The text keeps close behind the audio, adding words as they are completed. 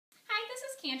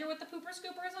Kendra with the Pooper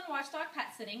Scoopers and Watchdog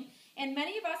Pet Sitting, and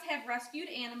many of us have rescued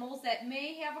animals that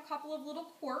may have a couple of little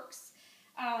quirks.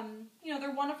 You know,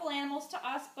 they're wonderful animals to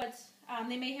us, but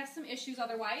they may have some issues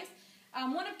otherwise.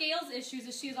 One of Gail's issues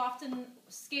is she's often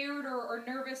scared or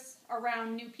nervous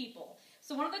around new people.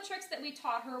 So one of the tricks that we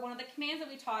taught her, one of the commands that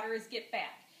we taught her is get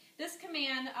back. This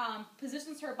command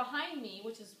positions her behind me,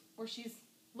 which is where she's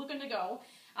looking to go.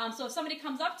 So if somebody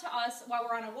comes up to us while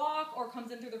we're on a walk or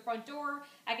comes in through the front door,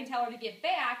 I can tell her to get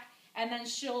back, and then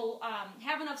she'll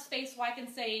have enough space where I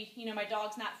can say, you know, my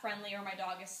dog's not friendly or my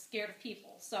dog is scared of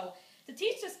people. So to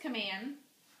teach this command,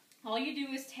 all you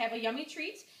do is have a yummy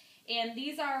treat, and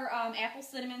these are apple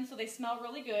cinnamon, so they smell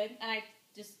really good, and I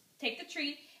just take the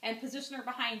treat and position her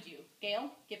behind you. Gail,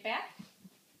 get back.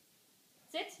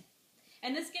 Sit.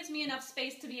 And this gives me enough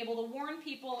space to be able to warn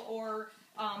people or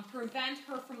prevent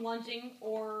her from lunging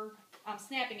or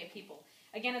snapping at people.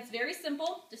 Again, it's very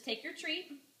simple. Just take your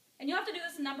treat. And you'll have to do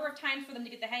this a number of times for them to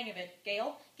get the hang of it.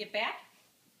 Gail, get back.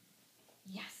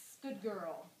 Yes, good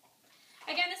girl.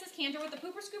 Again, this is Kendra with the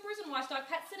Pooper Scoopers and Watchdog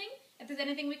Pet Sitting. If there's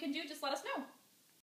anything we can do, just let us know.